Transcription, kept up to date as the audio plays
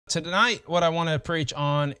tonight, what I want to preach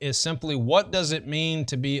on is simply, what does it mean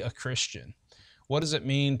to be a Christian? What does it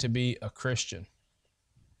mean to be a Christian?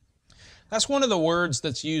 That's one of the words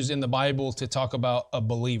that's used in the Bible to talk about a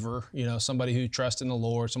believer, somebody who trusts in the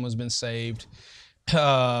Lord, someone's been saved.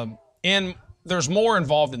 And there's more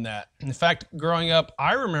involved in that. In fact, growing up,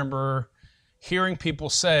 I remember hearing people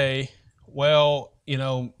say, well,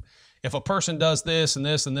 if a person does this and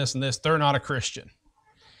this and this and this, they're not a Christian.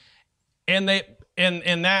 And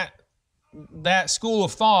that school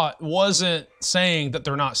of thought wasn't saying that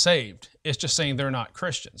they're not saved. It's just saying they're not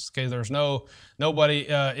Christians. Okay, there's nobody,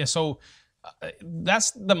 and so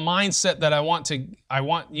that's the mindset that I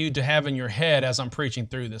want you to have in your head as I'm preaching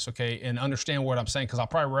through this. Okay, and understand what I'm saying, because I'll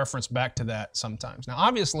probably reference back to that sometimes. Now,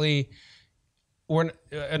 obviously, we're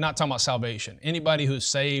not talking about salvation. Anybody who's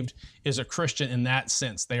saved is a Christian in that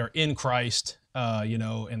sense. They are in Christ,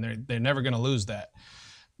 and they're never going to lose that.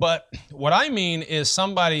 But what I mean is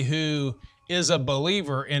somebody who is a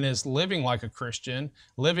believer and is living like a Christian,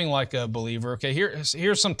 living like a believer. Okay,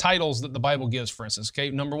 here's some titles that the Bible gives, for instance. Okay,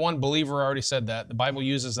 number one, believer, I already said that. The Bible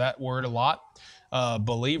uses that word a lot.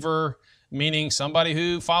 Believer, meaning somebody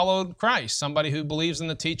who followed Christ, somebody who believes in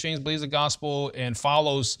the teachings, believes the gospel, and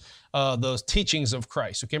follows those teachings of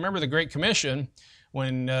Christ. Okay, remember the Great Commission,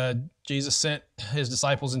 when Jesus sent his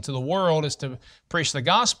disciples into the world, is to preach the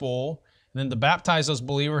gospel, and then to baptize those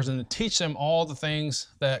believers and to teach them all the things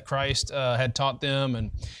that Christ had taught them.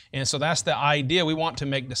 And so that's the idea. We want to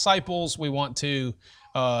make disciples. We want to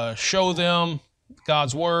show them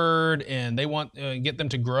God's word, and they want to get them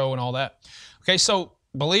to grow and all that. Okay, so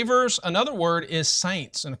believers, another word is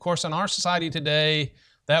saints. And of course, in our society today,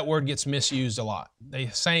 that word gets misused a lot.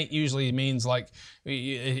 Saint usually means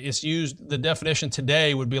it's used, the definition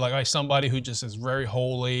today would be like somebody who just is very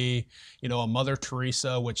holy, a Mother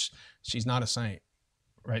Teresa, which she's not a saint,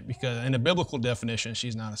 right? Because in a biblical definition,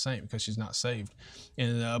 she's not a saint because she's not saved.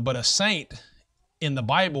 But a saint in the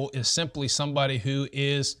Bible is simply somebody who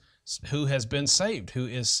has been saved, who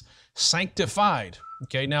is sanctified.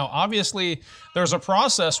 Okay, now obviously there's a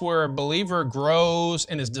process where a believer grows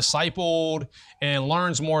and is discipled and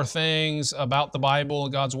learns more things about the Bible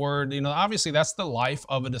and God's word. Obviously that's the life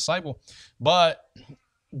of a disciple. But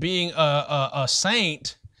being a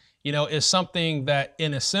saint, is something that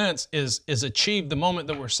in a sense is achieved the moment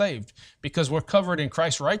that we're saved, because we're covered in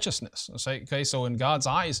Christ's righteousness. Okay, so in God's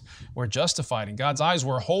eyes, we're justified. In God's eyes,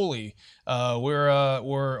 we're holy. We're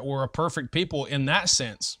a perfect people in that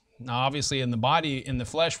sense. Now, obviously, in the body, in the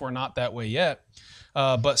flesh, we're not that way yet.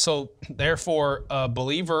 But so, therefore, a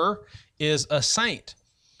believer is a saint.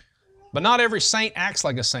 But not every saint acts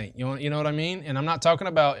like a saint. You know what I mean? And I'm not talking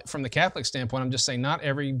about from the Catholic standpoint. I'm just saying not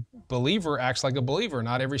every believer acts like a believer.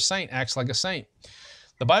 Not every saint acts like a saint.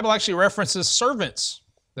 The Bible actually references servants.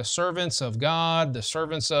 The servants of God, the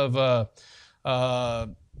servants of,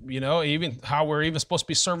 even how we're even supposed to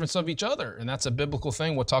be servants of each other. And that's a biblical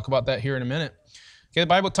thing. We'll talk about that here in a minute. Okay, the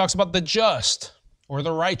Bible talks about the just or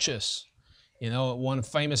the righteous. One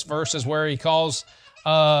famous verse is where he calls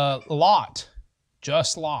Lot,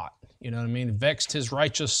 just Lot. You know what I mean? Vexed his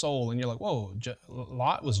righteous soul. And you're like, whoa,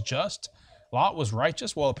 Lot was just? Lot was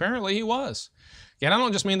righteous? Well, apparently he was. And I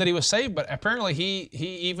don't just mean that he was saved, but apparently he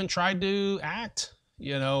even tried to act,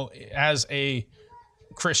 as a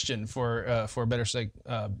Christian, for a better sake,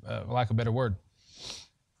 lack of a better word.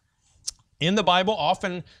 In the Bible,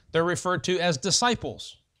 often they're referred to as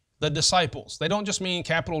disciples, the disciples. They don't just mean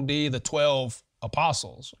capital D, the 12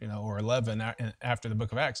 apostles, or 11 after the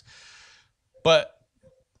book of Acts. But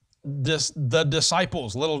the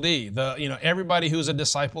disciples, little d, everybody who's a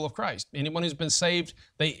disciple of Christ. Anyone who's been saved,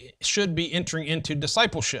 they should be entering into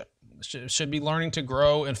discipleship, should be learning to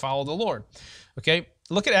grow and follow the Lord. Okay,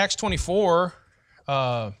 look at Acts 24.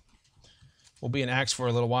 We'll be in Acts for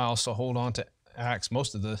a little while, so hold on to Acts,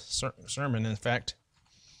 most of the sermon, in fact.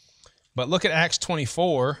 But look at Acts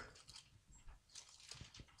 24.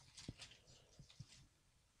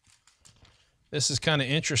 This is kind of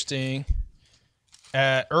interesting.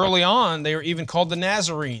 Early on, they were even called the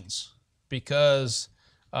Nazarenes, because,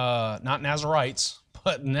 not Nazarites,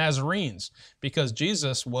 but Nazarenes, because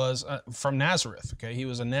Jesus was from Nazareth. Okay, he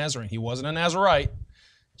was a Nazarene. He wasn't a Nazarite.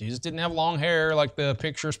 Jesus didn't have long hair like the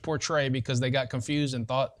pictures portray, because they got confused and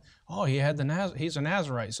thought, oh, he's a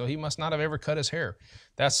Nazarite, so he must not have ever cut his hair.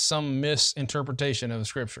 That's some misinterpretation of the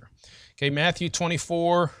Scripture. Okay, Matthew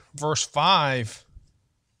 24, verse 5.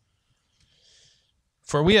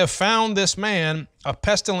 For we have found this man a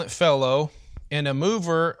pestilent fellow and a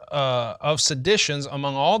mover of seditions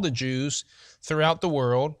among all the Jews throughout the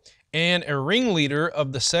world, and a ringleader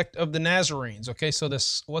of the sect of the Nazarenes. Okay, so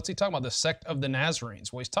what's he talking about? The sect of the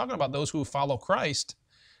Nazarenes. Well, he's talking about those who follow Christ,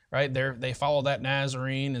 right? They follow that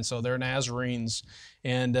Nazarene, and so they're Nazarenes.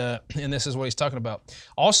 And this is what he's talking about.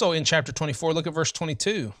 Also in chapter 24, look at verse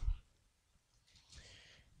 22.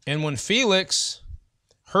 And when Felix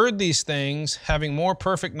heard these things, having more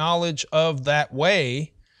perfect knowledge of that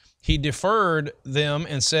way, he deferred them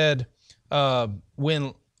and said,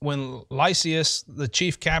 when Lysias, the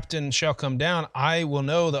chief captain, shall come down, I will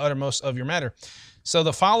know the uttermost of your matter. So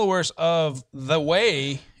the followers of the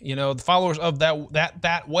way, the followers of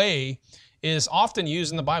that way is often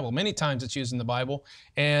used in the Bible. Many times it's used in the Bible.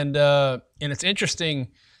 And it's interesting,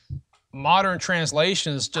 modern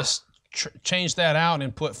translations just change that out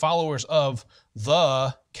and put followers of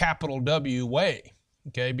the capital W way,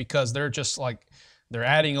 okay? Because they're just like, they're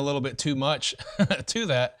adding a little bit too much to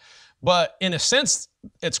that. But in a sense,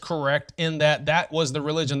 it's correct in that that was the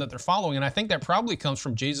religion that they're following. And I think that probably comes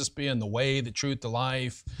from Jesus being the way, the truth, the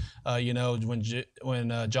life. When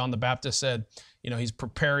John the Baptist said, he's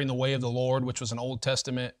preparing the way of the Lord, which was an Old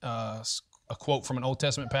Testament, a quote from an Old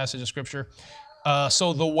Testament passage of Scripture.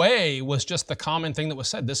 So the way was just the common thing that was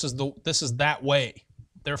said. This is that way.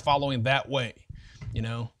 They're following that way.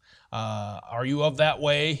 Are you of that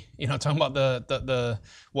way? Talking about the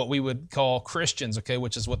what we would call Christians, okay,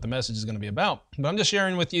 which is what the message is going to be about. But I'm just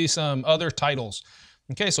sharing with you some other titles.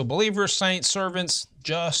 Okay, so believers, saints, servants,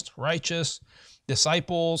 just, righteous,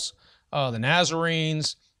 disciples, the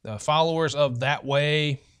Nazarenes, the followers of that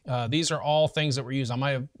way. These are all things that were used. I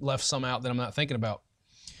might have left some out that I'm not thinking about.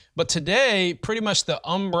 But today, pretty much the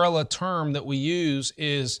umbrella term that we use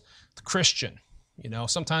is Christian.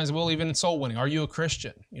 Sometimes we'll even in soul winning. Are you a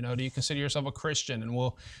Christian? Do you consider yourself a Christian? And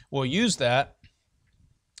we'll use that.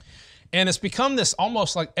 And it's become this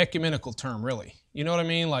almost like ecumenical term, really. You know what I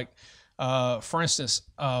mean? Like, for instance,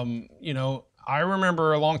 I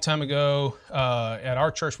remember a long time ago at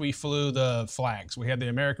our church, we flew the flags. We had the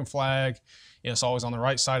American flag. It's always on the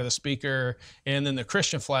right side of the speaker. And then the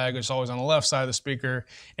Christian flag is always on the left side of the speaker.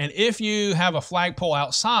 And if you have a flagpole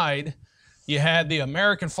outside, you had the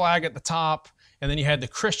American flag at the top, and then you had the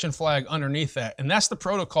Christian flag underneath that. And that's the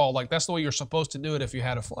protocol. Like, that's the way you're supposed to do it if you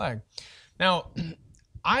had a flag. Now,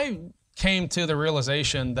 I came to the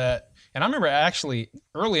realization that, and I remember actually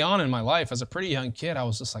early on in my life as a pretty young kid, I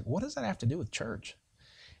was just like, what does that have to do with church?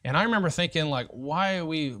 And I remember thinking, like, why are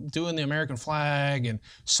we doing the American flag and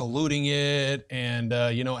saluting it? And,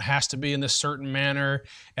 it has to be in this certain manner.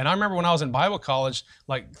 And I remember when I was in Bible college,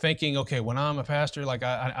 like thinking, okay, when I'm a pastor, like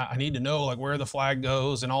I need to know like where the flag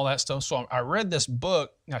goes and all that stuff. So I read this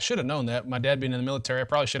book. I should have known that. My dad being in the military, I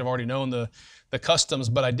probably should have already known the customs,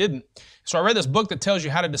 but I didn't. So I read this book that tells you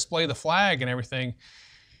how to display the flag and everything.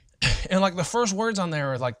 And like the first words on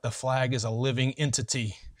there are like, the flag is a living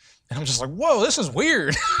entity. And I'm just like, whoa, this is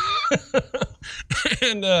weird.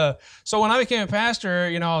 And so when I became a pastor,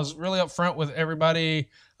 I was really upfront with everybody.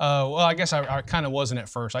 Well, I guess I kind of wasn't at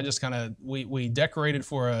first. I just kind of, we decorated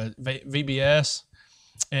for a VBS.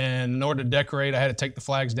 And in order to decorate, I had to take the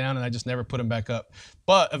flags down, and I just never put them back up.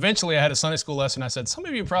 But eventually I had a Sunday school lesson. I said, some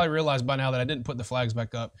of you probably realize by now that I didn't put the flags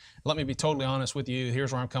back up. Let me be totally honest with you.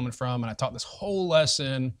 Here's where I'm coming from. And I taught this whole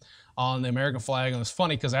lesson on the American flag. And it was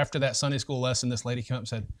funny because after that Sunday school lesson, this lady came up and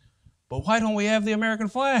said, but why don't we have the American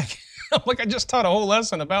flag? I'm like, I just taught a whole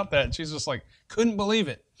lesson about that. And she's just like, couldn't believe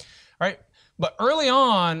it. All right. But early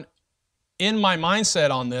on in my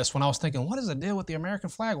mindset on this, when I was thinking, what is the deal with the American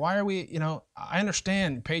flag? Why are we, I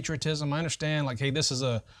understand patriotism. I understand like, hey, this is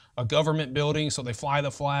a government building, so they fly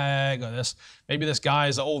the flag. Or maybe this guy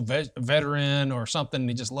is an old veteran or something, and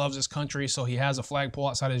he just loves his country, so he has a flagpole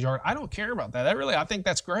outside his yard. I don't care about that. I think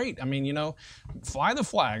that's great. I mean, fly the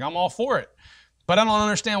flag. I'm all for it. But I don't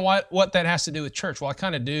understand what that has to do with church. Well, I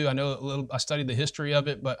kind of do. I know a little. I studied the history of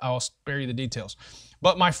it, but I'll spare you the details.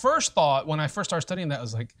 But my first thought when I first started studying that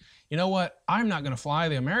was like, you know what? I'm not going to fly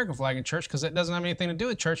the American flag in church because it doesn't have anything to do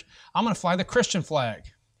with church. I'm going to fly the Christian flag.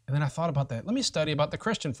 And then I thought about that. Let me study about the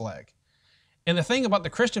Christian flag. And the thing about the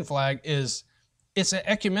Christian flag is it's an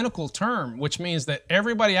ecumenical term, which means that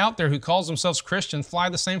everybody out there who calls themselves Christian fly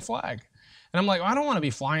the same flag. And I'm like, well, I don't want to be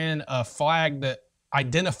flying a flag that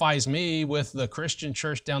identifies me with the Christian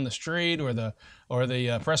church down the street or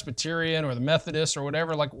the Presbyterian or the Methodist or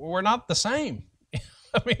whatever. Like, we're not the same.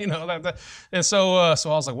 I mean, and so I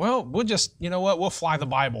was like, well, we'll just, we'll fly the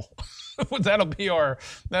Bible. that'll be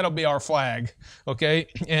our flag. Okay.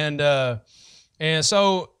 And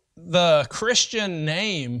so the Christian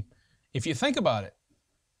name, if you think about it,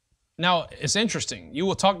 now it's interesting. You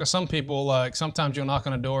will talk to some people, like sometimes you'll knock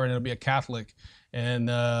on a door and it'll be a Catholic. and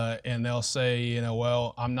they'll say,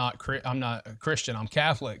 well, I'm not a Christian, I'm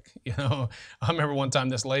Catholic. I remember one time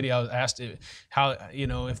this lady, I was asked how,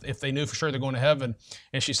 if they knew for sure they're going to heaven,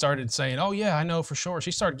 and she started saying, oh yeah, I know for sure.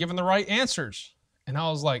 She started giving the right answers, and I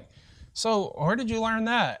was like, so where did you learn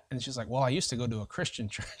that? And she's like, well, I used to go to a Christian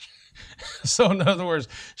church. So in other words,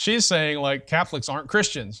 she's saying like Catholics aren't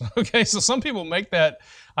Christians. Okay, so some people make that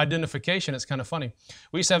identification. It's kind of funny.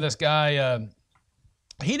 We used to have this guy,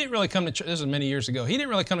 he didn't really come to church. This was many years ago. He didn't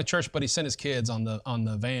really come to church, but he sent his kids on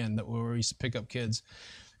the van where we used to pick up kids.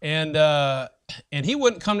 And he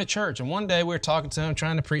wouldn't come to church. And one day we were talking to him,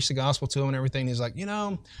 trying to preach the gospel to him and everything. And he's like,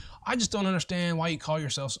 I just don't understand why you call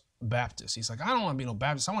yourselves Baptist. He's like, I don't want to be no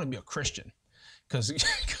Baptist. I want to be a Christian.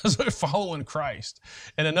 Because we're following Christ.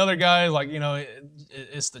 And another guy, like,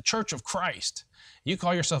 it's the Church of Christ. You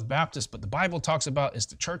call yourself Baptist, but the Bible talks about it's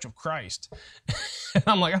the Church of Christ. And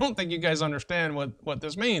I'm like, I don't think you guys understand what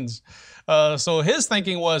this means. So his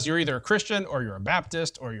thinking was, you're either a Christian or you're a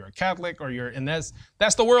Baptist or you're a Catholic and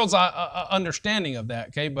that's the world's understanding of that.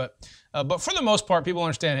 Okay, but for the most part, people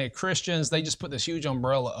understand, hey, Christians, they just put this huge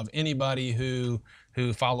umbrella of anybody who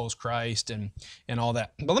follows Christ and all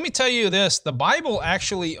that. But let me tell you this, the Bible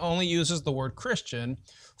actually only uses the word Christian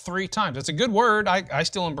 3 times. It's a good word. I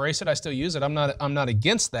still embrace it. I still use it. I'm not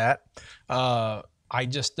against that. I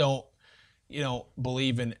just don't,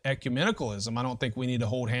 believe in ecumenicalism. I don't think we need to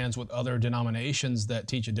hold hands with other denominations that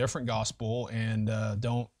teach a different gospel and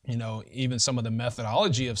don't, even some of the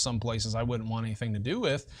methodology of some places I wouldn't want anything to do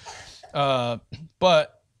with.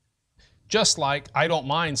 But just like I don't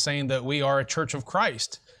mind saying that we are a Church of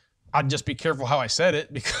Christ. I'd just be careful how I said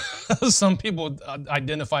it because some people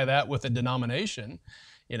identify that with a denomination.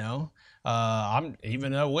 I'm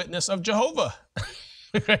even a witness of Jehovah.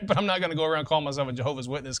 Okay, but I'm not going to go around calling myself a Jehovah's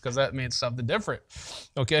Witness because that means something different.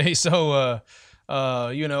 Okay, so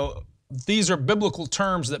these are biblical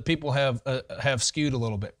terms that people have skewed a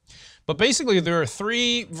little bit. But basically, there are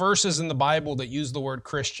 3 verses in the Bible that use the word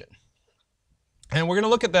Christian. And we're going to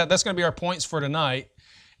look at that. That's going to be our points for tonight.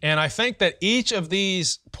 And I think that each of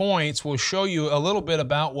these points will show you a little bit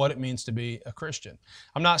about what it means to be a Christian.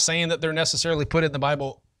 I'm not saying that they're necessarily put in the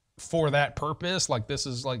Bible for that purpose, like this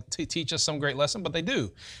is like to teach us some great lesson, but they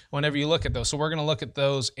do whenever you look at those. So we're going to look at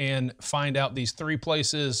those and find out these 3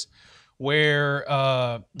 places where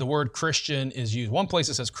the word Christian is used. One place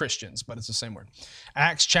it says Christians, but it's the same word.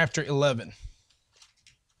 Acts chapter 11.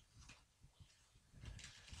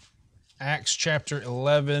 Acts chapter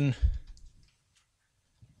 11.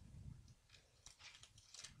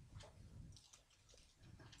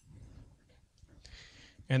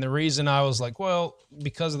 And the reason I was like, well,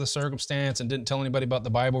 because of the circumstance and didn't tell anybody about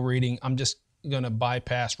the Bible reading, I'm just going to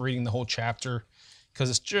bypass reading the whole chapter because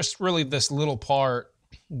it's just really this little part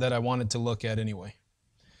that I wanted to look at anyway.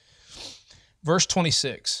 Verse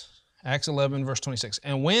 26, Acts 11, verse 26.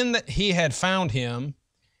 And when he had found him,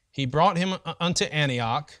 he brought him unto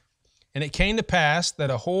Antioch. And it came to pass that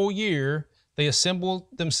a whole year they assembled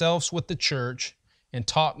themselves with the church and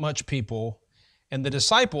taught much people. And the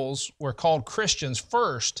disciples were called Christians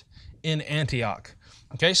first in Antioch.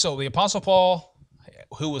 Okay, so the Apostle Paul,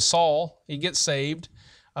 who was Saul, he gets saved.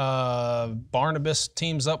 Barnabas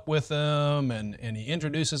teams up with him and he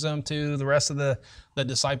introduces them to the rest of the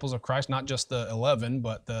disciples of Christ, not just the 11,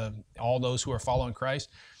 but all those who are following Christ.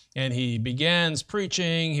 And he begins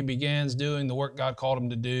preaching, he begins doing the work God called him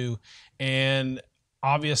to do, and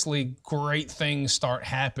obviously great things start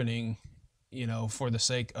happening, for the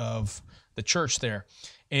sake of the church there.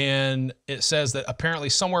 And it says that apparently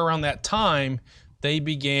somewhere around that time, they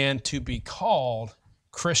began to be called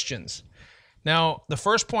Christians. Now, the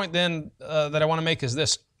first point then that I want to make is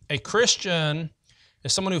this. A Christian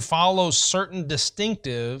is someone who follows certain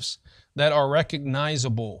distinctives that are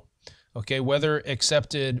recognizable. Okay, whether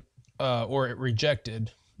accepted or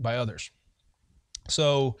rejected by others.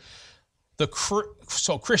 So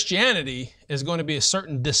Christianity is going to be a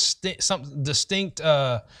certain distinct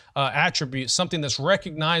attribute, something that's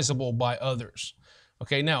recognizable by others.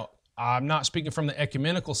 Okay, now I'm not speaking from the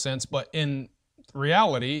ecumenical sense, but in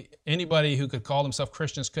reality, anybody who could call themselves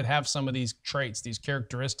Christians could have some of these traits, these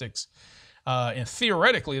characteristics, and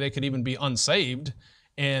theoretically they could even be unsaved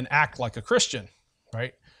and act like a Christian,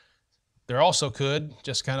 right? There also could,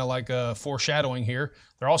 just kind of like a foreshadowing here,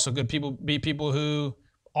 there also could be people who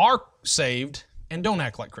are saved and don't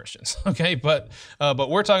act like Christians, okay? But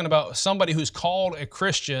we're talking about somebody who's called a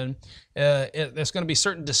Christian. There's going to be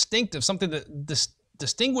certain distinctive, something that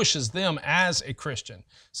distinguishes them as a Christian.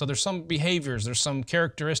 So there's some behaviors, there's some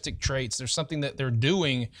characteristic traits, there's something that they're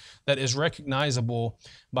doing that is recognizable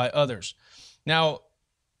by others. Now,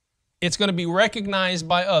 it's going to be recognized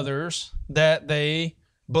by others that they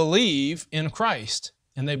believe in Christ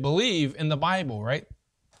and they believe in the Bible, right?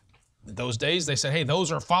 In those days, they said, hey,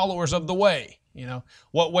 those are followers of the way. You know,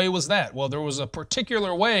 what way was that? Well, there was a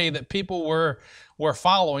particular way that people were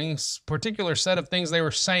following, particular set of things they were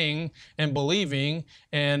saying and believing,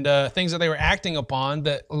 and things that they were acting upon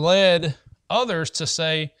that led others to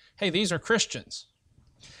say, hey, these are Christians.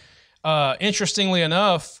 Interestingly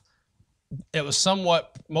enough, it was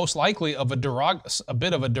somewhat most likely of a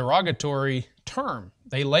bit of a derogatory term.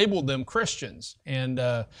 They labeled them Christians. And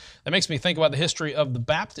that makes me think about the history of the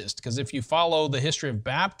Baptist, because if you follow the history of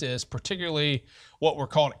Baptists, particularly what were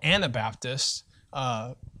called Anabaptists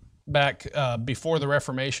back before the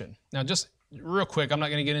Reformation. Now, just real quick, I'm not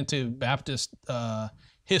going to get into Baptist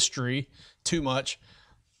history too much.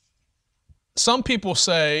 Some people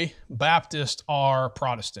say Baptists are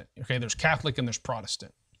Protestant. Okay, there's Catholic and there's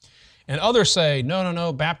Protestant. And others say,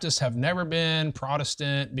 no, Baptists have never been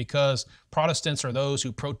Protestant because Protestants are those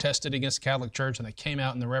who protested against the Catholic Church and they came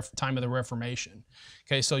out in the time of the Reformation.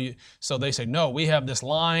 Okay, so they say, no, we have this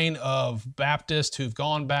line of Baptists who've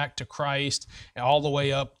gone back to Christ all the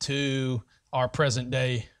way up to our present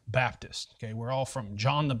day Baptist. Okay, we're all from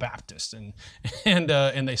John the Baptist, and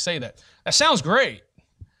they say that. That sounds great,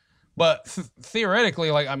 but theoretically,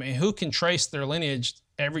 who can trace their lineage?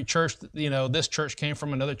 Every church, this church came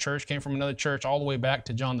from another church, all the way back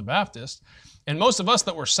to John the Baptist. And most of us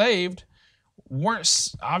that were saved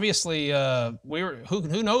weren't, obviously,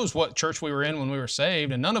 who knows what church we were in when we were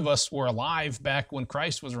saved, and none of us were alive back when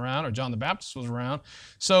Christ was around or John the Baptist was around.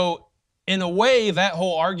 So in a way, that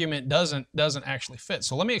whole argument doesn't actually fit.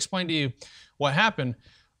 So let me explain to you what happened.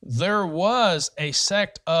 There was a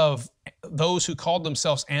sect of those who called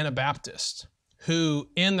themselves Anabaptists, who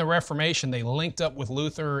in the Reformation, they linked up with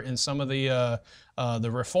Luther and some of the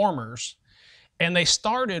reformers, and they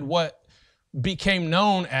started what became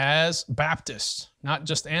known as Baptists, not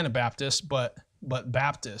just Anabaptists, but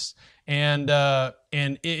Baptists. And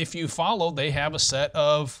if you follow, they have a set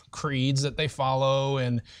of creeds that they follow,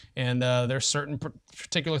 and there's certain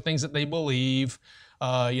particular things that they believe.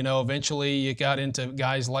 Eventually you got into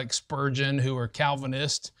guys like Spurgeon, who are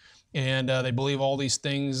Calvinists, and they believe all these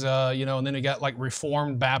things, and then you got like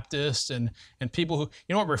Reformed Baptists and people who,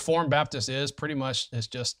 what Reformed Baptist is? Pretty much it's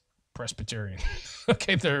just Presbyterian.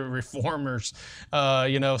 Okay, they're reformers,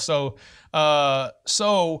 so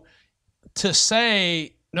to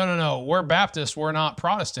say, no, we're Baptists, we're not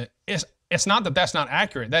Protestant, it's not that that's not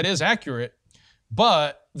accurate. That is accurate,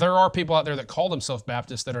 but there are people out there that call themselves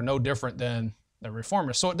Baptists that are no different than the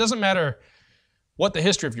reformers. So it doesn't matter what the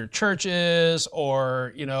history of your church is,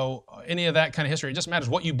 or any of that kind of history. It just matters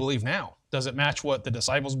what you believe now. Does it match what the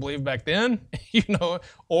disciples believed back then?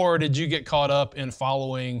 Or did you get caught up in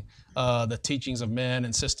following the teachings of men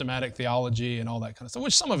and systematic theology and all that kind of stuff?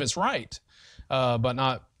 Which some of it's right, but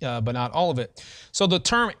not all of it. So the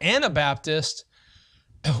term Anabaptist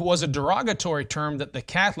was a derogatory term that the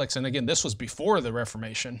Catholics, and again, this was before the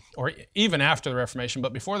Reformation, or even after the Reformation,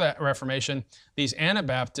 but before that Reformation, these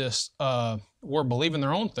Anabaptists were believing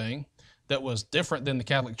their own thing that was different than the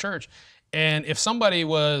Catholic Church. And if somebody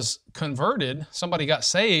was converted, somebody got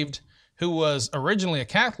saved who was originally a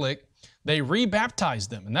Catholic, they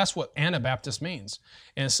rebaptized them, and that's what Anabaptist means.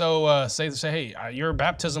 And so say, hey, your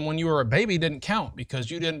baptism when you were a baby didn't count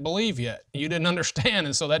because you didn't believe yet. You didn't understand,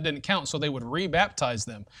 and so that didn't count, so they would rebaptize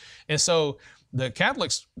them. And so the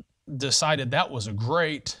Catholics decided that was a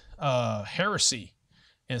great heresy.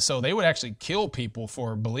 And so they would actually kill people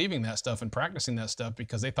for believing that stuff and practicing that stuff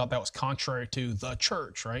because they thought that was contrary to the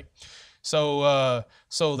church, right? So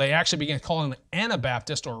they actually began calling them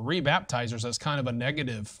Anabaptist or rebaptizers as kind of a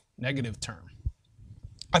negative term.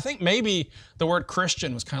 I think maybe the word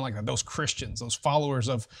Christian was kind of like that, those Christians, those followers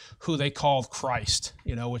of who they called Christ,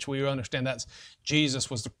 which we understand that's Jesus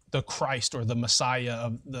was the Christ or the Messiah.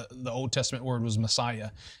 Of the Old Testament word was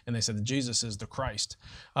Messiah, and they said that Jesus is the Christ.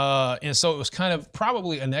 And so it was kind of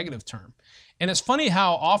probably a negative term. And it's funny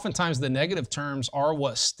how oftentimes the negative terms are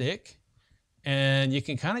what stick, and you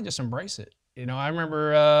can kind of just embrace it. I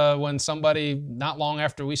remember when somebody, not long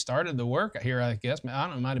after we started the work here, I guess, I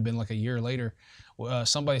don't know, it might have been like a year later,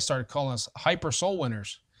 somebody started calling us hyper soul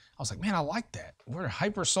winners. I was like, man, I like that. We're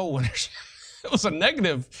hyper soul winners. It was a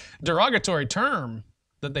negative, derogatory term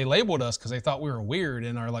that they labeled us because they thought we were weird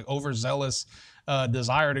in our like overzealous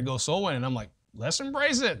desire to go soul winning. I'm like, let's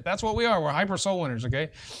embrace it. That's what we are. We're hyper soul winners,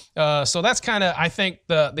 okay? So that's kind of, I think,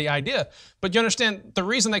 the idea. But you understand, the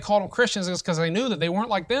reason they called them Christians is because they knew that they weren't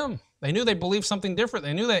like them. They knew they believed something different.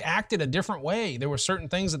 They knew they acted a different way. There were certain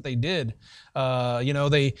things that they did.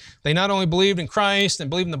 They not only believed in Christ and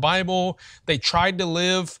believed in the Bible, they tried to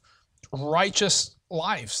live righteous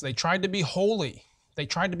lives. They tried to be holy. They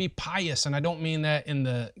tried to be pious. And I don't mean that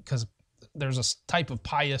because there's a type of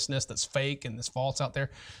piousness that's fake and that's false out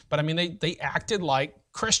there. But I mean, they acted like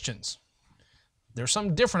Christians. There's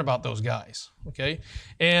something different about those guys, okay?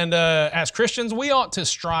 And as Christians, we ought to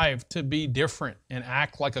strive to be different and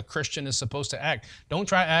act like a Christian is supposed to act. Don't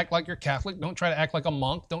try to act like you're Catholic. Don't try to act like a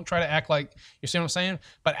monk. Don't try to act like, you see what I'm saying?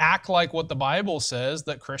 But act like what the Bible says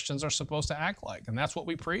that Christians are supposed to act like. And that's what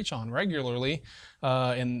we preach on regularly.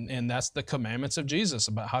 And that's the commandments of Jesus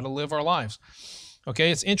about how to live our lives.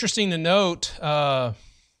 Okay, it's interesting to note that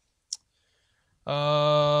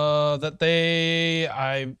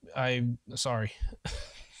sorry.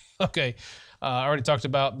 Okay, I already talked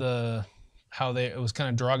about it was kind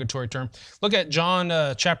of derogatory term. Look at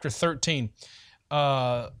John chapter 13.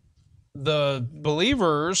 The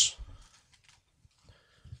believers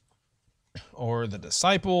or the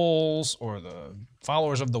disciples or the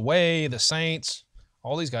followers of the way, the saints,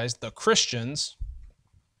 all these guys, the Christians,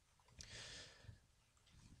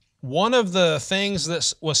 one of the things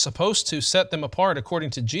that was supposed to set them apart,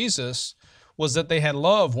 according to Jesus, was that they had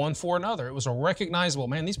love one for another. It was a recognizable,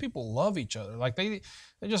 man, these people love each other. Like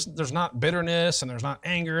there's not bitterness and there's not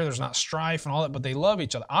anger, there's not strife and all that, but they love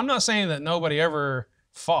each other. I'm not saying that nobody ever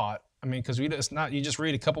fought. I mean, because you just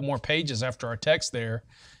read a couple more pages after our text there,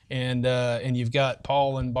 and you've got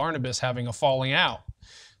Paul and Barnabas having a falling out.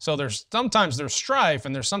 So sometimes there's strife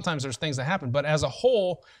and sometimes there's things that happen, but as a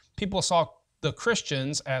whole, people saw the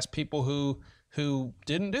Christians as people who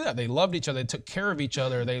didn't do that. They loved each other. They took care of each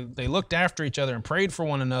other. They looked after each other and prayed for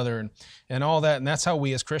one another and all that. And that's how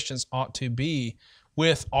we as Christians ought to be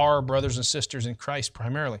with our brothers and sisters in Christ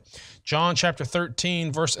primarily. John chapter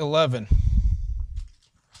 13, verse 11.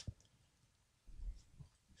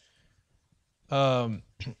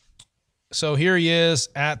 So here he is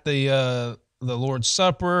at the Lord's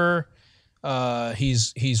Supper.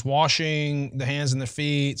 He's washing the hands and the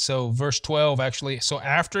feet. So verse 12 actually. So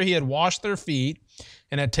after he had washed their feet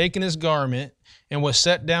and had taken his garment and was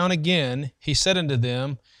set down again, he said unto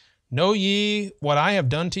them, Know ye what I have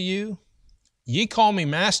done to you? Ye call me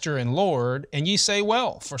Master and Lord, and ye say,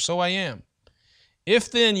 Well, for so I am. If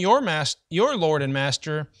then your Lord and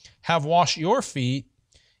Master have washed your feet,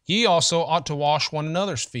 ye also ought to wash one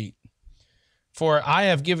another's feet. For I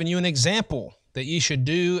have given you an example, that ye should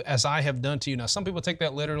do as I have done to you. Now, some people take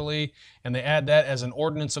that literally, and they add that as an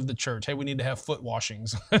ordinance of the church. Hey, we need to have foot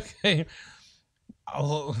washings. Okay,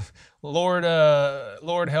 Lord,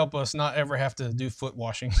 help us not ever have to do foot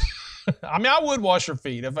washing. I mean, I would wash your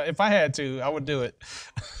feet if I had to. I would do it,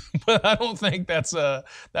 but I don't think that's the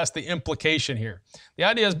implication here. The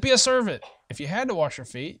idea is be a servant. If you had to wash your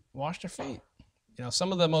feet, wash your feet. You know,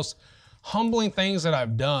 some of the most humbling things that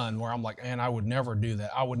I've done where I'm like, man, I would never do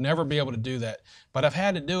that. I would never be able to do that. But I've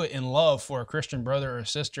had to do it in love for a Christian brother or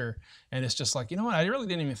sister. And it's just like, you know what? I really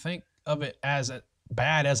didn't even think of it as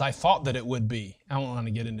bad as I thought that it would be. I don't want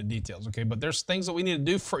to get into details, okay? But there's things that we need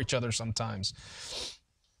to do for each other sometimes.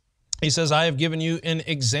 He says, I have given you an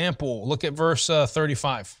example. Look at verse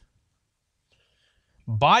 35.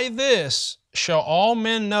 By this shall all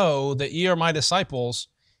men know that ye are my disciples,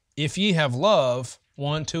 if ye have love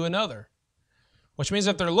one to another. Which means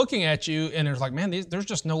if they're looking at you and there's like, man, there's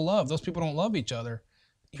just no love. Those people don't love each other.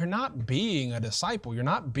 You're not being a disciple. You're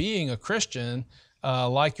not being a Christian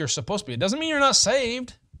like you're supposed to be. It doesn't mean you're not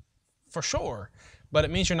saved, for sure. But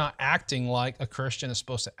it means you're not acting like a Christian is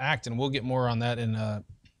supposed to act. And we'll get more on that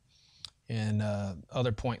in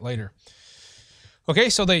other point later. Okay,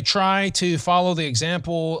 so they try to follow the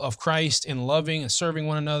example of Christ in loving and serving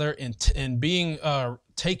one another and being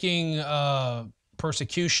taking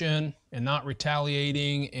persecution and not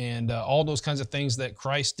retaliating and all those kinds of things that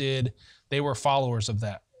Christ did. They were followers of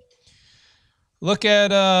that. Look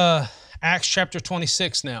at Acts chapter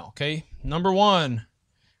 26 now, okay? Number one,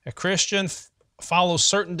 a Christian follows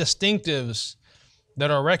certain distinctives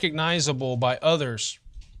that are recognizable by others.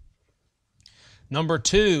 Number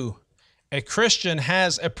two, a Christian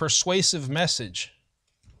has a persuasive message.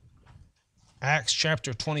 Acts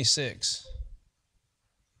chapter 26.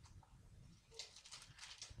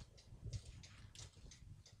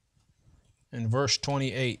 In verse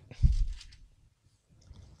 28.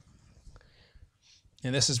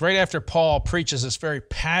 And this is right after Paul preaches this very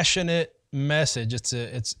passionate message.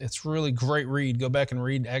 It's really great read. Go back and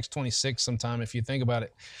read Acts 26 sometime if you think about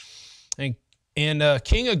it. And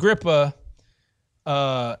King Agrippa,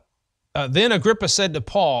 then Agrippa said to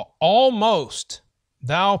Paul, Almost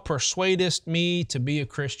thou persuadest me to be a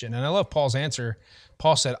Christian. And I love Paul's answer.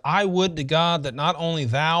 Paul said, I would to God that not only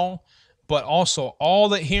thou, but also all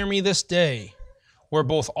that hear me this day were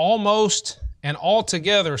both almost and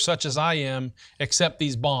altogether such as I am, accept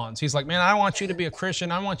these bonds. He's like, man, I want you to be a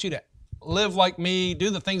Christian. I want you to live like me, do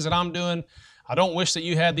the things that I'm doing. I don't wish that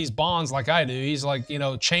you had these bonds like I do. He's like,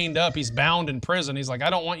 chained up. He's bound in prison. He's like, I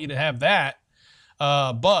don't want you to have that.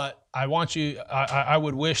 But I want you, I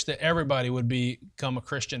would wish that everybody would become a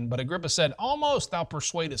Christian. But Agrippa said, almost thou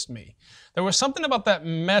persuadest me. There was something about that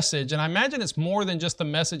message, and I imagine it's more than just the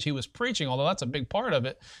message he was preaching, although that's a big part of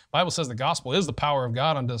it. The Bible says the gospel is the power of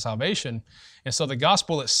God unto salvation. And so the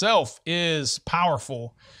gospel itself is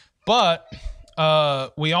powerful. But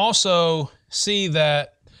we also see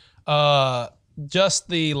that just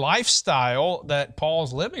the lifestyle that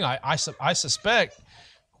Paul's living, I suspect,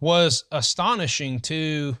 was astonishing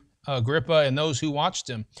to Agrippa and those who watched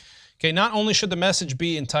him. Okay, not only should the message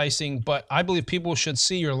be enticing, but I believe people should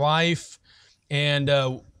see your life and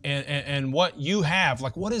what you have.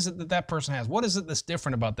 Like, what is it that that person has? What is it that's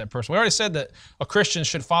different about that person? We already said that a Christian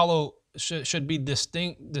should be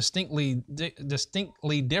distinctly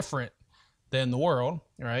different than the world,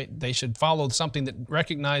 right? They should follow something that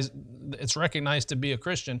it's recognized to be a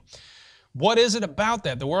Christian. What is it about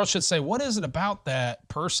that? The world should say, what is it about that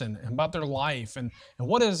person and about their life? And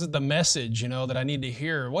what is the message, that I need to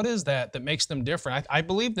hear? What is that makes them different? I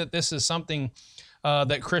believe that this is something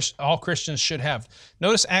that all Christians should have.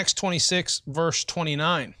 Notice Acts 26, verse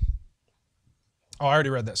 29. Oh, I already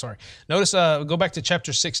read that, sorry. Notice, go back to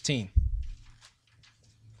chapter 16.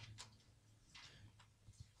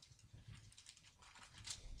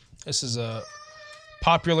 This is a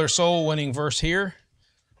popular soul-winning verse here,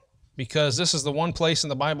 because this is the one place in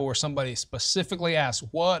the Bible where somebody specifically asks,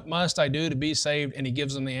 what must I do to be saved? And he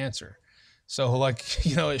gives them the answer. So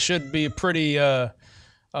it should be pretty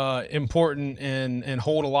important and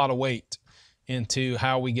hold a lot of weight into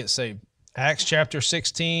how we get saved. Acts chapter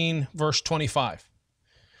 16, verse 25.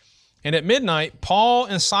 And at midnight, Paul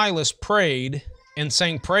and Silas prayed and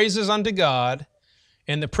sang praises unto God,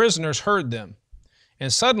 and the prisoners heard them.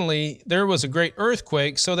 And suddenly there was a great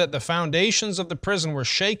earthquake, so that the foundations of the prison were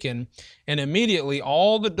shaken, and immediately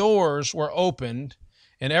all the doors were opened,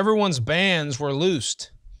 and everyone's bands were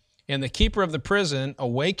loosed. And the keeper of the prison,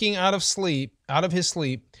 awaking out of his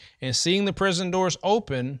sleep, and seeing the prison doors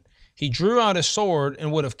open, he drew out his sword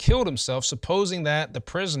and would have killed himself, supposing that the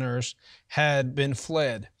prisoners had been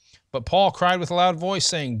fled. But Paul cried with a loud voice,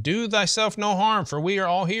 saying, do thyself no harm, for we are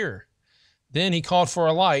all here. Then he called for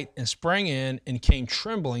a light and sprang in and came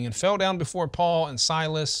trembling and fell down before Paul and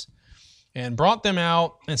Silas and brought them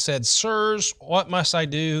out and said, sirs, what must I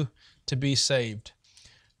do to be saved?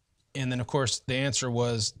 And then, of course, the answer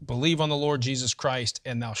was, believe on the Lord Jesus Christ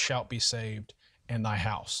and thou shalt be saved and thy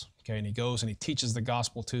house. Okay, and he goes and he teaches the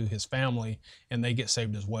gospel to his family and they get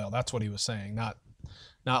saved as well. That's what he was saying, not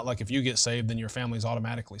like if you get saved, then your family's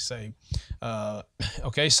automatically saved.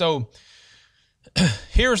 Okay, so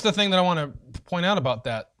here's the thing that I want to point out about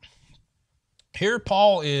that. Here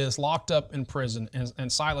Paul is locked up in prison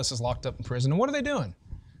and Silas is locked up in prison. And what are they doing?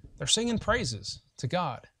 They're singing praises to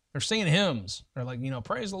God. They're singing hymns. They're like,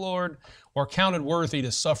 praise the Lord, or counted worthy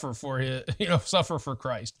to suffer for suffer for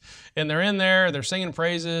Christ. And they're in there, they're singing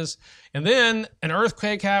praises. And then an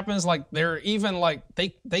earthquake happens, they're even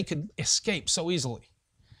they could escape so easily.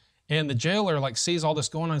 And the jailer sees all this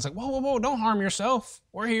going on. He's like, whoa, don't harm yourself.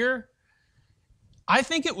 We're here. I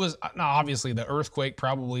think it was, now obviously the earthquake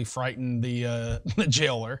probably frightened the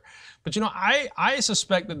jailer, but I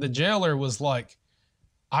suspect that the jailer was like,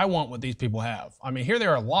 I want what these people have. I mean, here they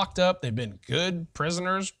are locked up. They've been good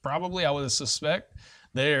prisoners, probably, I would suspect.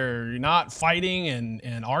 They're not fighting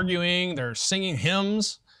and arguing. They're singing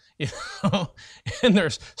hymns, and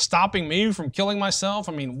they're stopping me from killing myself.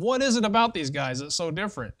 I mean, what is it about these guys that's so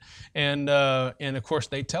different? And of course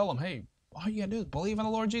they tell them, hey, all you gotta do is believe in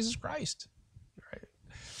the Lord Jesus Christ.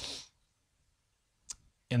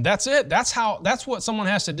 And that's it. That's what someone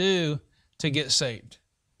has to do to get saved.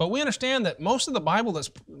 But we understand that most of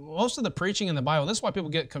the preaching in the Bible, this is why people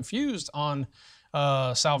get confused on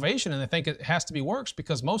salvation and they think it has to be works,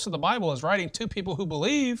 because most of the Bible is writing to people who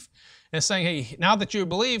believe and saying, hey, now that you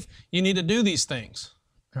believe, you need to do these things.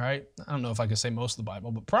 All right? I don't know if I could say most of the Bible,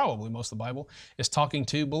 but probably most of the Bible is talking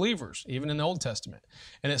to believers, even in the Old Testament.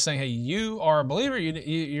 And it's saying, hey, you are a believer,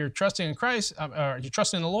 you're trusting in Christ, you're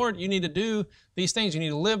trusting in the Lord, you need to do these things, you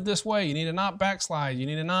need to live this way, you need to not backslide, you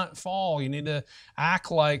need to not fall, you need to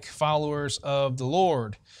act like followers of the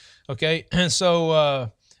Lord. Okay? And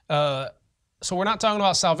so we're not talking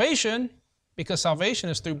about salvation, because salvation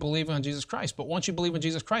is through believing on Jesus Christ. But once you believe in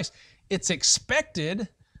Jesus Christ, it's expected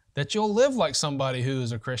that you'll live like somebody who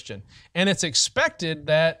is a Christian. And it's expected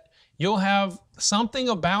that you'll have something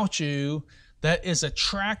about you that is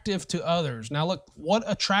attractive to others. Now look, what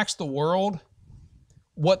attracts the world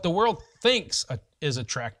what the world thinks is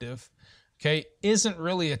attractive, okay, isn't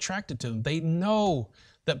really attracted to them. They know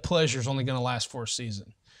that pleasure is only going to last for a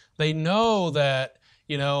season. They know that,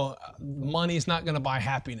 money's not going to buy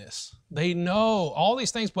happiness. They know all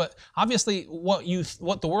these things, but obviously what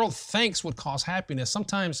the world thinks would cause happiness,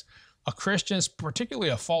 sometimes a Christian, particularly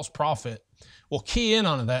a false prophet, will key in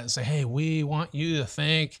on that and say, hey, we want you to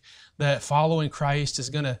think that following Christ is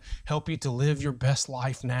going to help you to live your best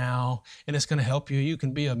life now, and it's going to help you. You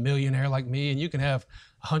can be a millionaire like me, and you can have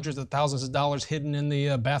hundreds of thousands of dollars hidden in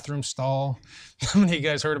the bathroom stall. How many of you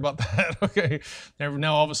guys heard about that? Okay.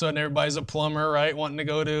 Now all of a sudden everybody's a plumber, right? Wanting to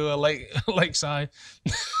go to a lakeside.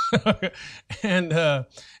 and a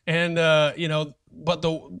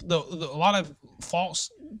lot of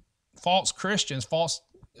false Christians, false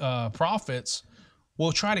prophets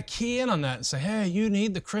will try to key in on that and say, hey, you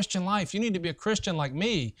need the Christian life. You need to be a Christian like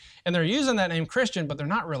me. And they're using that name Christian, but they're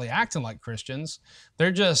not really acting like Christians. They're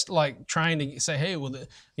just like trying to say, hey, well,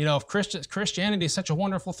 if Christianity is such a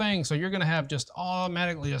wonderful thing, so you're going to have just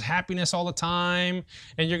automatically just happiness all the time,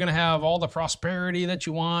 and you're going to have all the prosperity that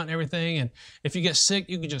you want and everything. And if you get sick,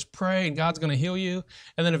 you can just pray and God's going to heal you.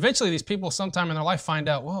 And then eventually these people sometime in their life find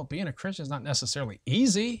out, well, being a Christian is not necessarily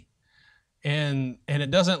easy. And it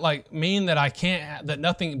doesn't mean that that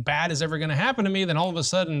nothing bad is ever going to happen to me. Then all of a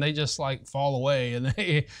sudden they just fall away, and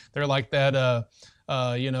they're like that,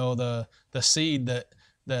 the seed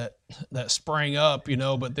that sprang up,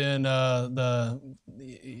 but then when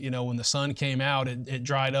the sun came out, it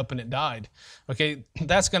dried up and it died. Okay,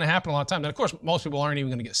 that's going to happen a lot of times. And of course, most people aren't even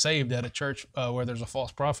going to get saved at a church where there's a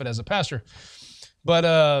false prophet as a pastor.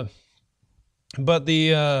 But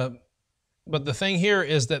the thing here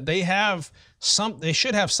is that they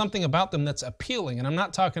should have something about them that's appealing. And I'm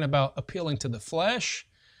not talking about appealing to the flesh,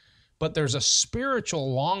 but there's a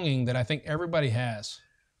spiritual longing that I think everybody has.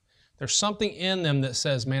 There's something in them that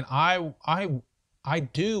says, man, I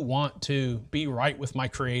do want to be right with my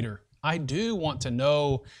Creator. I do want to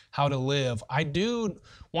know how to live. I do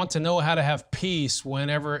want to know how to have peace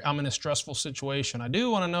whenever I'm in a stressful situation. I do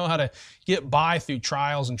want to know how to get by through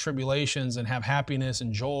trials and tribulations and have happiness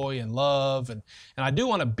and joy and love. And I do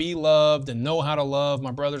want to be loved and know how to love my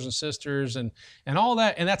brothers and sisters and all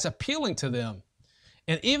that. And that's appealing to them.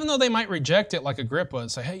 And even though they might reject it like Agrippa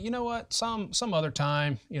and say, hey, you know what, some other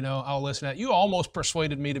time, I'll listen to that. You almost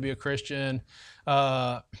persuaded me to be a Christian,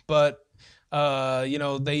 but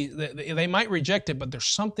they might reject it, but there's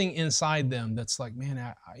something inside them that's like, man,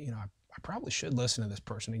 I probably should listen to this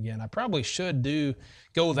person again. I probably should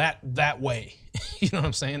go that way. You know what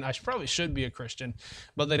I'm saying? I probably should be a Christian,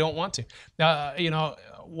 but they don't want to.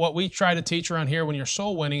 What we try to teach around here when you're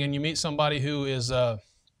soul winning and you meet somebody who is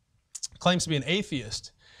claims to be an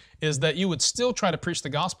atheist, is that you would still try to preach the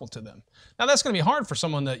gospel to them. Now that's going to be hard for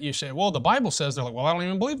someone that you say, well, the Bible says. They're like, well, I don't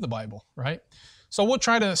even believe the Bible, right? So we'll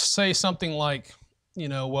try to say something like,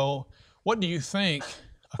 well, what do you think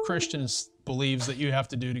a Christian believes that you have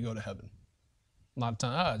to do to go to heaven? A lot of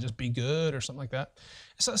times, just be good or something like that.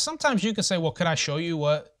 So sometimes you can say, well, could I show you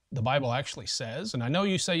what the Bible actually says? And I know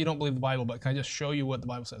you say you don't believe the Bible, but can I just show you what the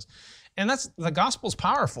Bible says? And the gospel's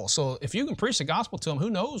powerful. So if you can preach the gospel to them, who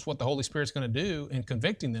knows what the Holy Spirit's going to do in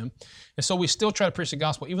convicting them? And so we still try to preach the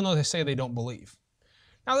gospel, even though they say they don't believe.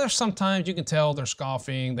 Now, there's sometimes you can tell they're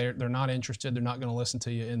scoffing, they're not interested, they're not going to listen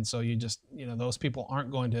to you, and so you just, those people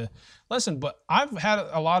aren't going to listen. But I've had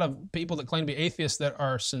a lot of people that claim to be atheists that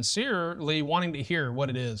are sincerely wanting to hear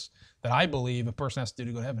what it is that I believe a person has to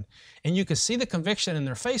do to go to heaven. And you can see the conviction in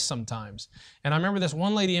their face sometimes. And I remember this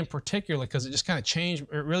one lady in particular, because it just kind of changed,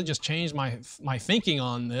 it really just changed my thinking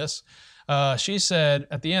on this. She said,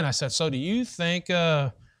 at the end, I said, so do you think,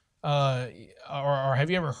 or have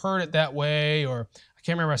you ever heard it that way? Or I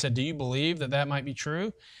can't remember. I said, do you believe that might be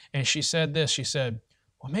true? And she said this. She said,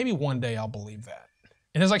 well, maybe one day I'll believe that.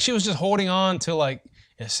 And it's like she was just holding on to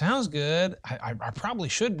it sounds good. I probably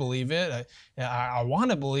should believe it. I want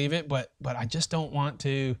to believe it, but I just don't want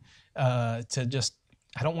to I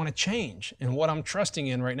don't want to change in what I'm trusting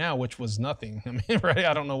in right now, which was nothing. I mean, right?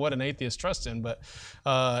 I don't know what an atheist trusts in, but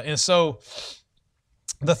and so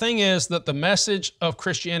the thing is that the message of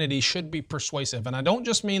Christianity should be persuasive. And I don't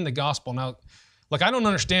just mean the gospel. Now, I don't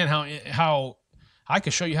understand how I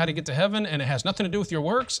could show you how to get to heaven and it has nothing to do with your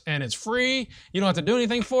works and it's free. You don't have to do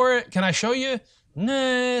anything for it. Can I show you?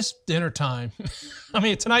 Nah, it's dinner time. I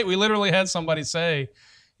mean, tonight we literally had somebody say,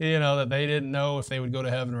 that they didn't know if they would go to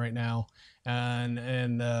heaven right now.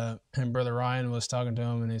 And Brother Ryan was talking to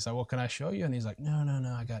him and he's like, well, can I show you? And he's like, no,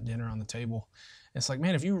 I got dinner on the table. It's like,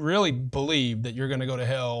 man, if you really believe that you're going to go to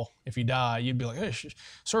hell if you die, you'd be like, hey,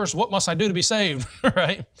 sirs, what must I do to be saved?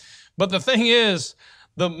 Right? But the thing is,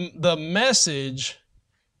 the message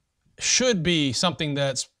should be something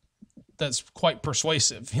that's quite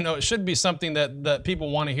persuasive. It should be something that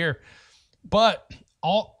people want to hear. But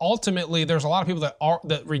ultimately, there's a lot of people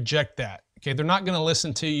that reject that. Okay, they're not going to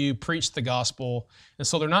listen to you preach the gospel, and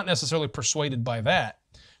so they're not necessarily persuaded by that.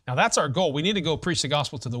 Now, that's our goal. We need to go preach the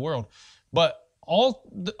gospel to the world. But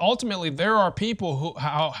ultimately, there are people who,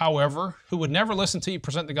 however, who would never listen to you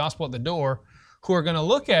present the gospel at the door, who are going to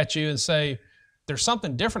look at you and say, there's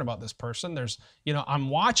something different about this person. I'm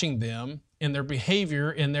watching them in their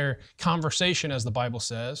behavior, in their conversation, as the Bible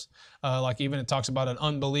says. Like even it talks about an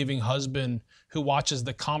unbelieving husband who watches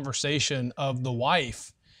the conversation of the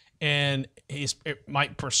wife, and it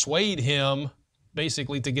might persuade him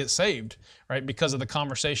basically to get saved, right? Because of the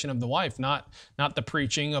conversation of the wife, not the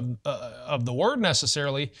preaching of the word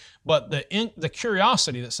necessarily, but the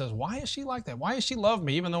curiosity that says, why is she like that? Why does she love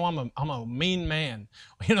me even though I'm a mean man?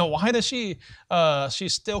 Why does she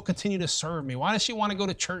still continue to serve me? Why does she want to go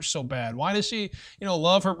to church so bad? Why does she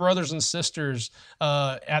love her brothers and sisters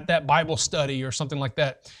at that Bible study or something like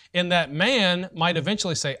that? And that man might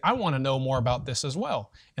eventually say, I want to know more about this as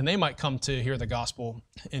well. And they might come to hear the gospel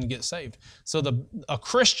and get saved. So a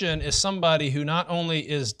Christian is somebody who not only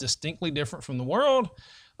is distinctly different from the world,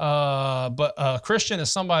 but a Christian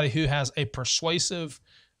is somebody who has a persuasive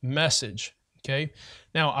message. Okay.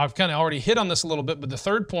 Now, I've kind of already hit on this a little bit, but the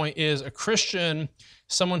third point is a Christian,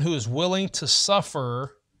 someone who is willing to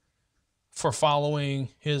suffer for following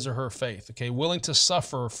his or her faith. Okay, willing to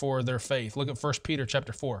suffer for their faith. Look at 1 Peter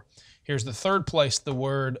chapter 4. Here's the third place the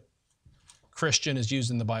word Christian is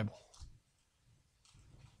used in the Bible.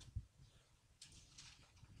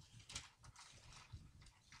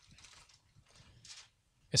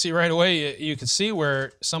 You see, right away, you can see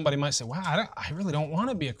where somebody might say, wow, I really don't want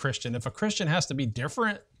to be a Christian. If a Christian has to be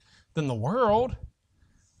different than the world,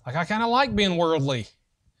 like I kind of like being worldly.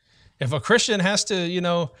 If a Christian has to,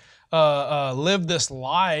 live this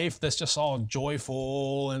life that's just all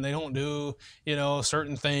joyful and they don't do,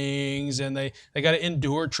 certain things and they got to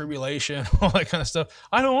endure tribulation, all that kind of stuff,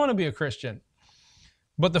 I don't want to be a Christian.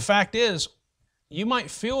 But the fact is, you might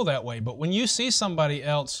feel that way, but when you see somebody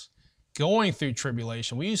else going through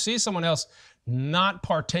tribulation, when you see someone else not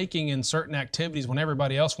partaking in certain activities when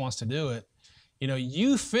everybody else wants to do it,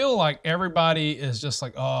 you feel like everybody is just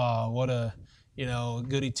like, oh, what a,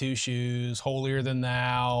 goody two-shoes, holier than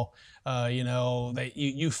thou.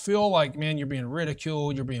 You feel like, man, you're being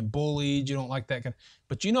ridiculed, you're being bullied, you don't like that kind.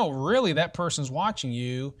 But really that person's watching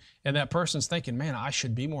you and that person's thinking, man, I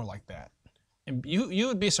should be more like that. And you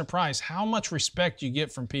would be surprised how much respect you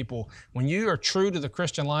get from people when you are true to the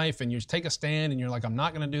Christian life and you take a stand and you're like, I'm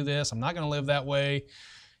not going to do this, I'm not going to live that way.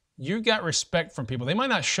 You got respect from people. They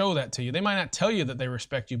might not show that to you. They might not tell you that they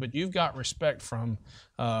respect you, but you've got respect from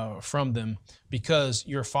them because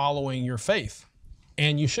you're following your faith.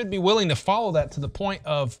 And you should be willing to follow that to the point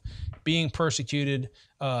of being persecuted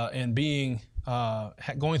and going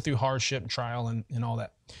through hardship and trial and all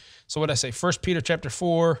that. So what did I say? 1 Peter chapter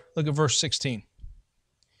 4, look at verse 16.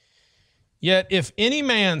 Yet if any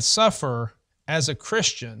man suffer as a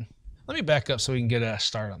Christian, let me back up so we can get a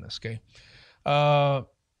start on this, okay?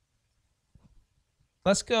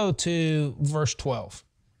 Let's go to verse 12.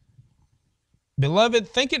 Beloved,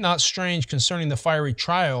 think it not strange concerning the fiery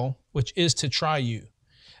trial which is to try you,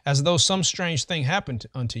 as though some strange thing happened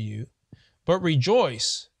unto you, but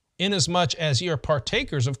rejoice, inasmuch as ye are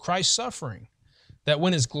partakers of Christ's suffering, that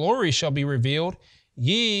when his glory shall be revealed,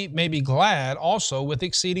 ye may be glad also with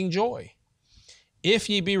exceeding joy. If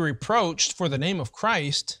ye be reproached for the name of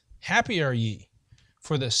Christ, happy are ye,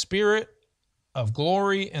 for the Spirit of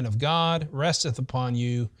glory and of God resteth upon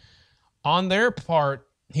you. On their part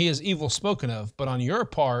he is evil spoken of, but on your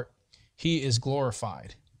part he is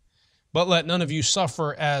glorified. But let none of you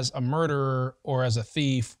suffer as a murderer, or as a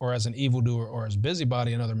thief, or as an evildoer, or as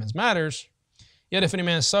busybody in other men's matters. Yet if any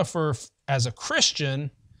man suffer as a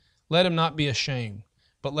Christian, let him not be ashamed,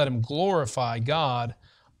 but let him glorify God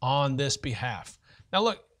on this behalf. Now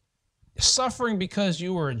look, suffering because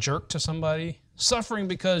you were a jerk to somebody, suffering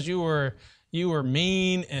because you were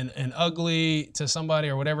mean and ugly to somebody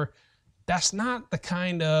or whatever, that's not the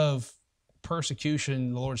kind of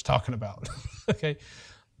persecution the Lord's talking about. Okay?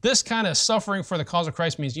 This kind of suffering for the cause of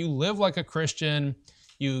Christ means you live like a Christian,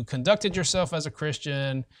 you conducted yourself as a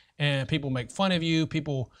Christian, and people make fun of you,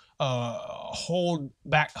 people hold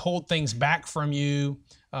things back from you,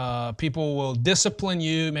 people will discipline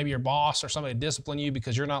you, maybe your boss or somebody discipline you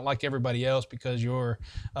because you're not like everybody else because you're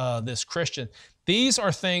this Christian. These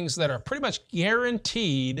are things that are pretty much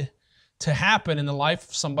guaranteed to happen in the life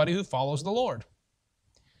of somebody who follows the Lord.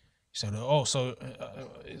 said, oh, so,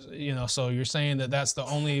 so you're saying that that's the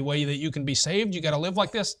only way that you can be saved? You got to live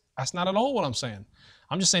like this? That's not at all what I'm saying.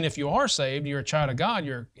 I'm just saying if you are saved, you're a child of God,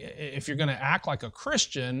 if you're going to act like a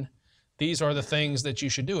Christian, these are the things that you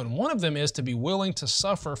should do. And one of them is to be willing to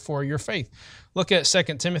suffer for your faith. Look at 2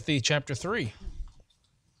 Timothy chapter 3.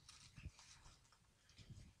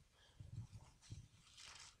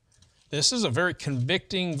 This is a very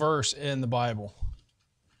convicting verse in the Bible.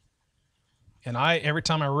 And every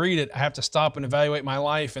time I read it, I have to stop and evaluate my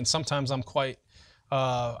life. And sometimes I'm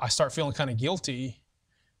I start feeling kind of guilty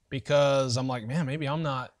because I'm like, man, maybe I'm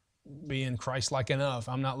not being Christ-like enough.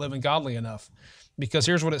 I'm not living godly enough. Because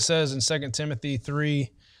here's what it says in 2 Timothy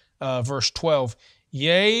 3, verse 12.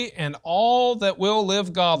 Yea, and all that will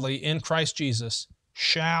live godly in Christ Jesus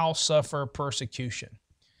shall suffer persecution.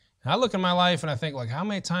 And I look at my life and I think, like, how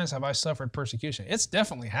many times have I suffered persecution? It's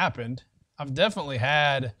definitely happened. I've definitely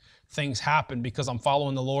had things happen because I'm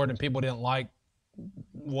following the Lord and people didn't like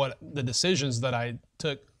the decisions that I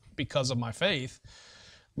took because of my faith.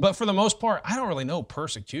 But for the most part, I don't really know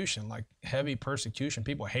persecution, like heavy persecution,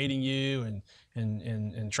 people hating you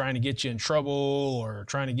and trying to get you in trouble or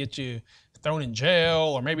trying to get you thrown in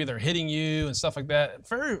jail, or maybe they're hitting you and stuff like that.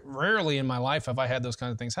 Very rarely in my life have I had those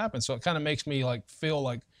kinds of things happen. So it kind of makes me feel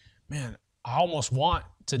like, man, I almost want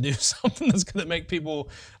to do something that's going to make people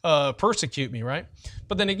persecute me, right?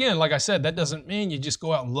 But then again, like I said, that doesn't mean you just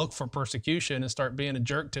go out and look for persecution and start being a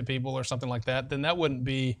jerk to people or something like that. Then that wouldn't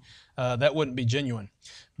be genuine.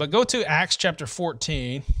 But go to Acts chapter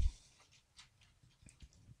 14,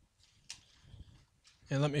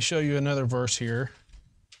 and let me show you another verse here.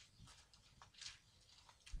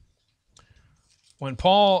 When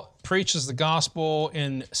Paul preaches the gospel,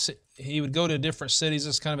 he would go to different cities.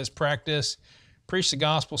 It's kind of his practice. Preach the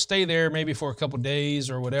gospel, stay there maybe for a couple days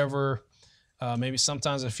or whatever, maybe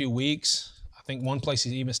sometimes a few weeks. I think one place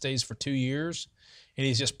he even stays for 2 years. And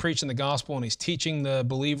he's just preaching the gospel and he's teaching the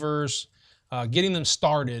believers, getting them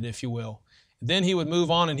started, if you will. Then he would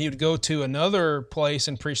move on and he would go to another place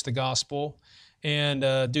and preach the gospel and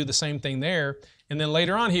do the same thing there. And then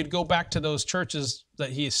later on, he'd go back to those churches that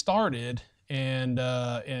he started and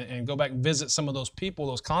go back and visit some of those people,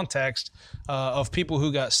 those contacts of people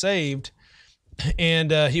who got saved.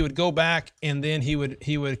 And he would go back and then he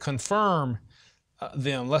would confirm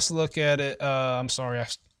them. Let's look at it. I'm sorry,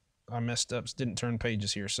 I messed up. Didn't turn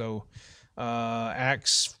pages here. So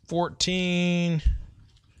Acts 14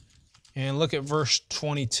 and look at verse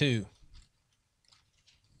 22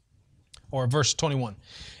 or verse 21.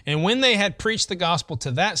 And when they had preached the gospel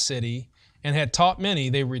to that city and had taught many,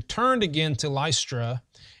 they returned again to Lystra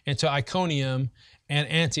and to Iconium and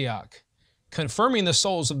Antioch, confirming the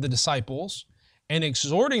souls of the disciples and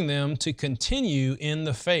exhorting them to continue in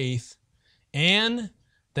the faith, and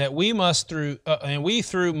that we must through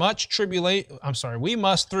much tribulation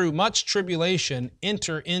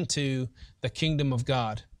enter into the kingdom of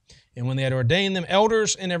God. And when they had ordained them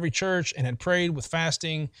elders in every church and had prayed with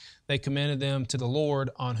fasting, they commended them to the Lord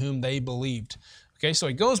on whom they believed. Okay, so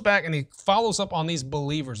he goes back and he follows up on these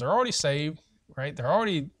believers. They're already saved, right? They're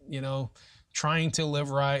already, trying to live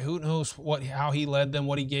right. Who knows how he led them,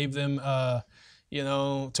 what he gave them,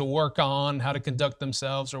 to work on, how to conduct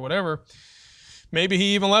themselves or whatever. Maybe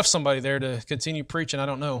he even left somebody there to continue preaching. I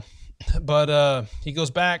don't know. But he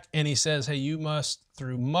goes back and he says, hey, you must,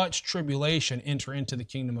 through much tribulation, enter into the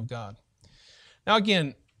kingdom of God. Now,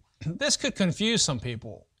 again, this could confuse some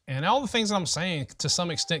people. And all the things that I'm saying, to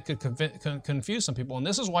some extent, could confuse some people. And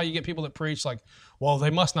this is why you get people that preach like, well, they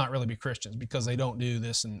must not really be Christians because they don't do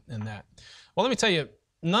this and that. Well, let me tell you,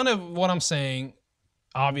 none of what I'm saying,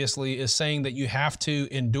 obviously, is saying that you have to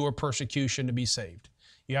endure persecution to be saved.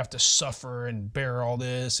 You have to suffer and bear all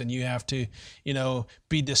this, and you have to,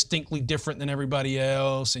 be distinctly different than everybody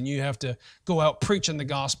else, and you have to go out preaching the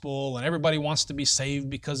gospel, and everybody wants to be saved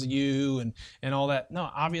because of you and all that. No,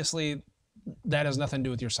 obviously, that has nothing to do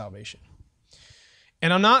with your salvation.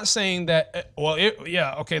 And I'm not saying that,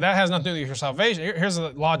 that has nothing to do with your salvation. Here's the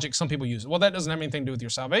logic some people use. Well, that doesn't have anything to do with your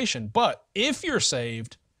salvation. But if you're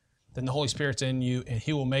saved, then the Holy Spirit's in you, and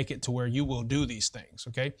He will make it to where you will do these things,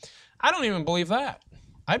 okay? I don't even believe that.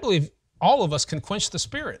 I believe all of us can quench the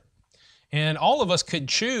Spirit, and all of us could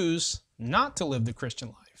choose not to live the Christian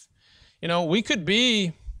life. We could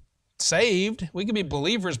be saved. We could be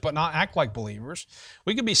believers but not act like believers.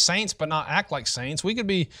 We could be saints but not act like saints. We could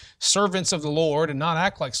be servants of the Lord and not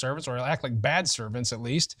act like servants, or act like bad servants at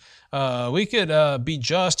least. We could be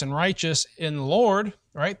just and righteous in the Lord,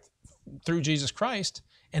 right, through Jesus Christ,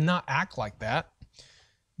 and not act like that.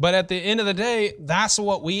 But at the end of the day, that's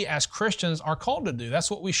what we as Christians are called to do. That's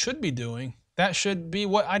what we should be doing. That should be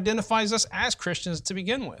what identifies us as Christians to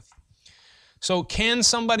begin with. So can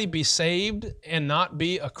somebody be saved and not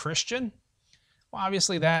be a Christian? Well,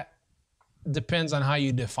 obviously that depends on how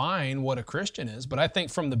you define what a Christian is. But I think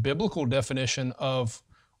from the biblical definition of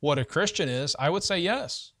what a Christian is, I would say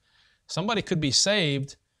yes. Somebody could be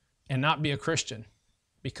saved and not be a Christian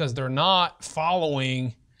because they're not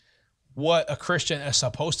following what a Christian is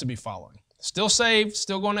supposed to be following. Still saved,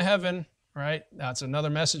 still going to heaven, right? That's another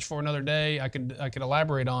message for another day I could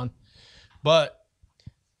elaborate on. But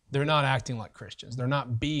they're not acting like Christians. They're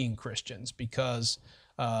not being Christians because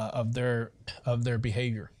of their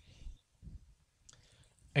behavior.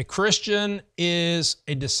 A Christian is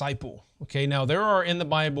a disciple. Okay, now there are in the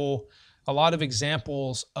Bible a lot of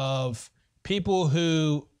examples of people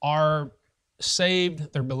who are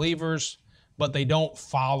saved, they're believers, but they don't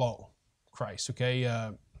follow Christ. Okay,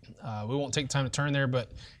 we won't take time to turn there,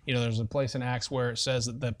 but there's a place in Acts where it says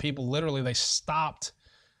that the people literally they stopped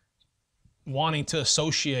wanting to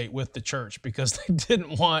associate with the church because they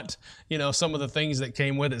didn't want, some of the things that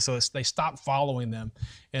came with it. So they stopped following them.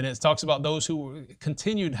 And it talks about those who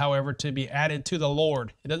continued, however, to be added to the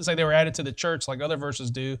Lord. It doesn't say they were added to the church like other verses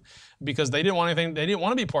do because they didn't want anything. They didn't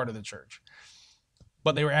want to be part of the church,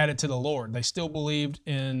 but they were added to the Lord. They still believed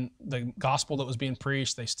in the gospel that was being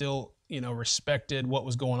preached. They still, respected what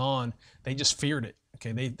was going on. They just feared it.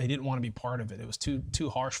 Okay, they didn't want to be part of it. It was too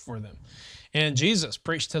harsh for them. And Jesus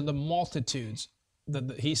preached to the multitudes.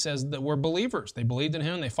 He says that we're believers. They believed in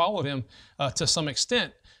him. They followed him to some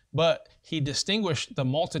extent. But he distinguished the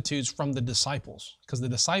multitudes from the disciples because the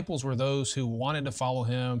disciples were those who wanted to follow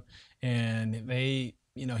him. And they,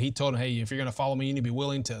 he told them, hey, if you're going to follow me, you need to be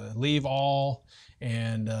willing to leave all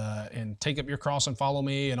and take up your cross and follow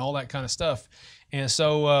me and all that kind of stuff. And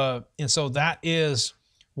so that is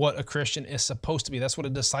what a Christian is supposed to be. That's what a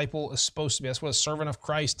disciple is supposed to be. That's what a servant of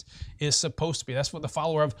Christ is supposed to be. That's what the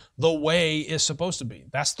follower of the way is supposed to be.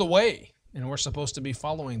 That's the way, and we're supposed to be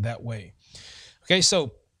following that way. Okay,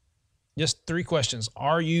 so just 3 questions.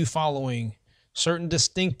 Are you following certain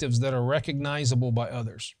distinctives that are recognizable by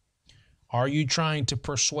others? Are you trying to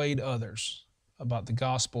persuade others about the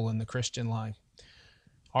gospel and the Christian life?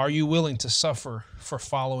 Are you willing to suffer for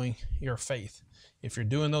following your faith? If you're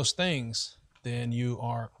doing those things, then you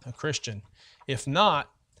are a Christian. If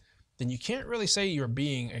not, then you can't really say you're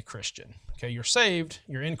being a Christian. Okay, you're saved,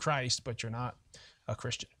 you're in Christ, but you're not a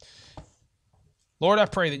Christian. Lord, I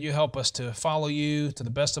pray that you help us to follow you to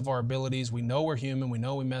the best of our abilities. We know we're human. We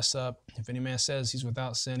know we mess up. If any man says he's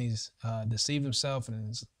without sin, he's deceived himself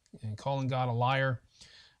and calling God a liar.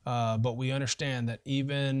 But we understand that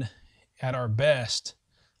even at our best,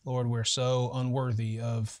 Lord, we're so unworthy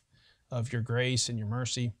of your grace and your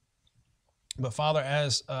mercy. But Father,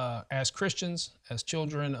 as Christians, as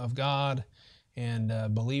children of God,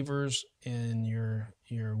 and believers in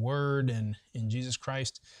your word and in Jesus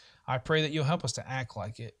Christ, I pray that you'll help us to act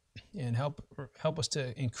like it and help us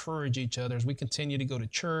to encourage each other as we continue to go to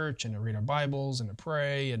church and to read our Bibles and to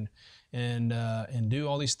pray and do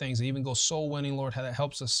all these things. Even go soul winning, Lord, how that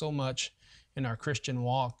helps us so much in our Christian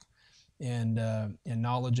walk and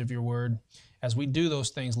knowledge of your word. As we do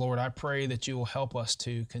those things, Lord, I pray that you will help us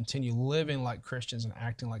to continue living like Christians and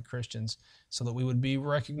acting like Christians so that we would be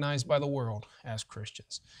recognized by the world as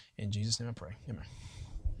Christians. In Jesus' name I pray. Amen.